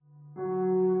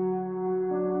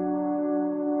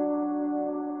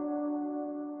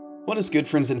What is good,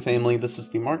 friends and family? This is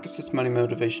the Marcus's Money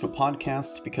Motivational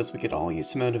Podcast because we could all use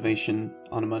some motivation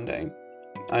on a Monday.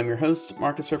 I'm your host,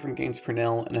 Marcus Reverend Gaines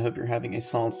Purnell, and I hope you're having a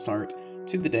solid start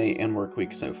to the day and work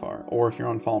week so far. Or if you're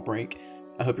on fall break,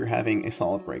 I hope you're having a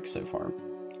solid break so far.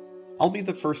 I'll be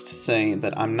the first to say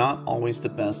that I'm not always the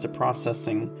best at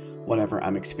processing whatever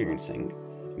I'm experiencing,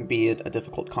 be it a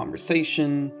difficult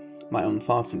conversation, my own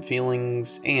thoughts and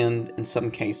feelings, and, in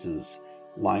some cases,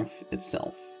 life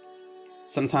itself.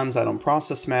 Sometimes I don't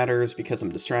process matters because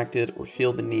I'm distracted or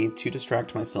feel the need to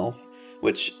distract myself,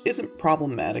 which isn't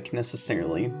problematic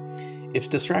necessarily. If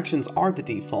distractions are the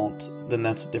default, then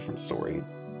that's a different story.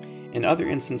 In other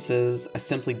instances, I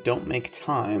simply don't make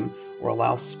time or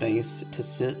allow space to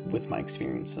sit with my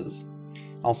experiences.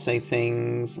 I'll say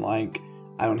things like,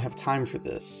 I don't have time for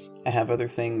this, I have other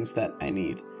things that I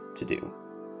need to do.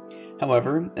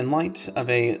 However, in light of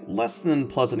a less than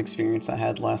pleasant experience I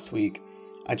had last week,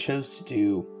 I chose to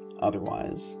do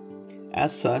otherwise.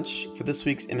 As such, for this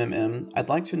week's MMM, I'd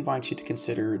like to invite you to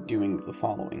consider doing the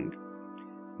following.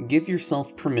 Give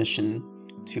yourself permission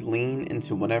to lean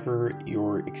into whatever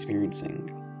you're experiencing.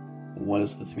 What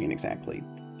does this mean exactly?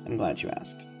 I'm glad you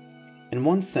asked. In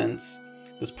one sense,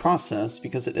 this process,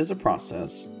 because it is a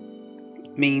process,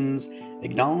 means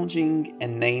acknowledging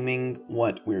and naming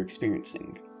what we're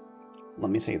experiencing.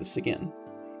 Let me say this again.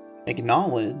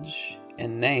 Acknowledge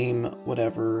and name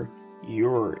whatever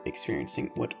you're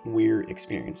experiencing, what we're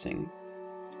experiencing.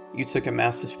 You took a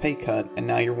massive pay cut and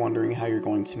now you're wondering how you're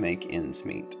going to make ends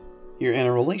meet. You're in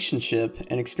a relationship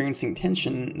and experiencing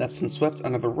tension that's been swept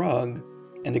under the rug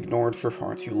and ignored for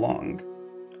far too long.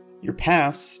 Your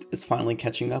past is finally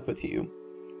catching up with you.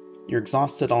 You're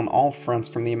exhausted on all fronts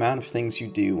from the amount of things you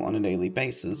do on a daily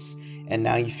basis, and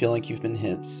now you feel like you've been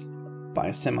hit by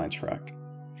a semi-truck.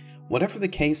 Whatever the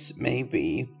case may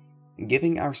be,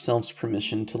 giving ourselves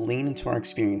permission to lean into our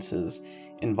experiences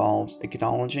involves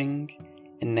acknowledging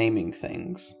and naming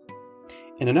things.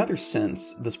 In another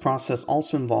sense, this process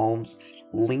also involves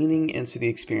leaning into the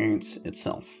experience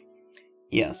itself.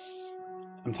 Yes,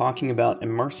 I'm talking about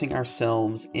immersing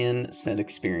ourselves in said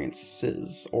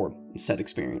experiences, or said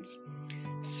experience.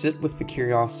 Sit with the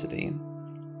curiosity.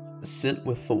 Sit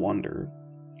with the wonder.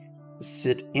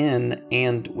 Sit in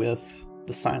and with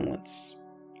the silence.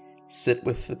 Sit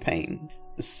with the pain.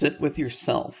 Sit with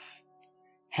yourself.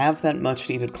 Have that much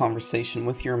needed conversation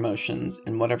with your emotions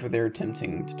and whatever they're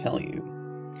attempting to tell you.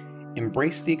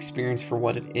 Embrace the experience for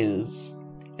what it is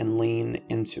and lean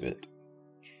into it.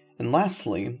 And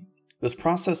lastly, this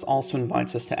process also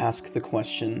invites us to ask the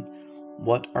question,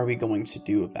 what are we going to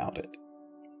do about it?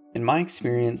 In my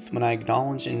experience, when I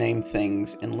acknowledge and name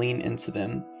things and lean into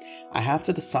them, I have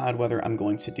to decide whether I'm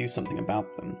going to do something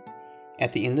about them.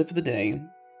 At the end of the day,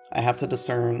 I have to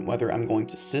discern whether I'm going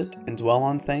to sit and dwell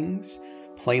on things,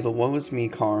 play the woe is me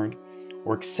card,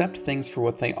 or accept things for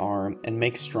what they are and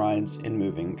make strides in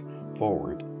moving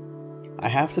forward. I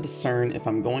have to discern if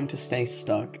I'm going to stay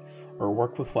stuck or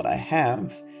work with what I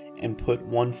have and put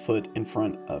one foot in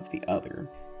front of the other.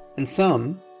 In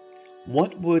sum,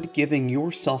 what would giving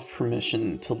yourself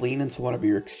permission to lean into whatever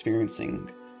you're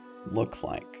experiencing look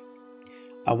like?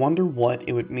 I wonder what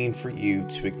it would mean for you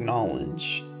to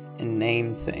acknowledge and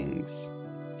name things.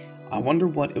 I wonder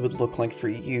what it would look like for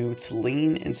you to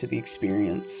lean into the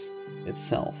experience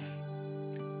itself.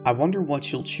 I wonder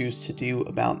what you'll choose to do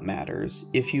about matters,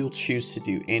 if you'll choose to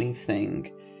do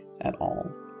anything at all.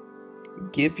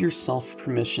 Give yourself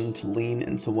permission to lean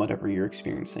into whatever you're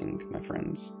experiencing, my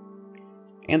friends.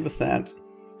 And with that,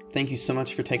 thank you so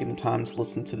much for taking the time to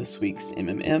listen to this week's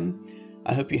MMM.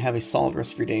 I hope you have a solid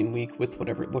rest of your day and week with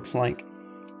whatever it looks like.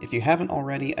 If you haven't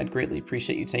already, I'd greatly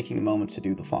appreciate you taking a moment to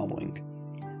do the following.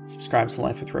 Subscribe to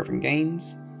Life with Reverend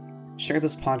Gaines, share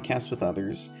this podcast with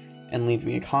others, and leave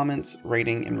me a comment,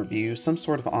 rating, and review, some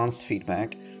sort of honest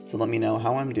feedback to let me know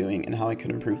how I'm doing and how I could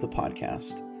improve the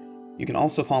podcast. You can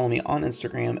also follow me on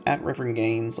Instagram at Reverend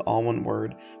Gaines, all one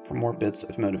word, for more bits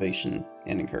of motivation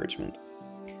and encouragement.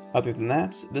 Other than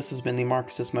that, this has been the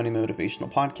Marcus's Money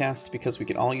Motivational Podcast because we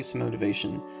could all use some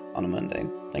motivation on a Monday.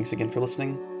 Thanks again for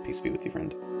listening. Peace be with you,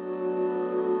 friend.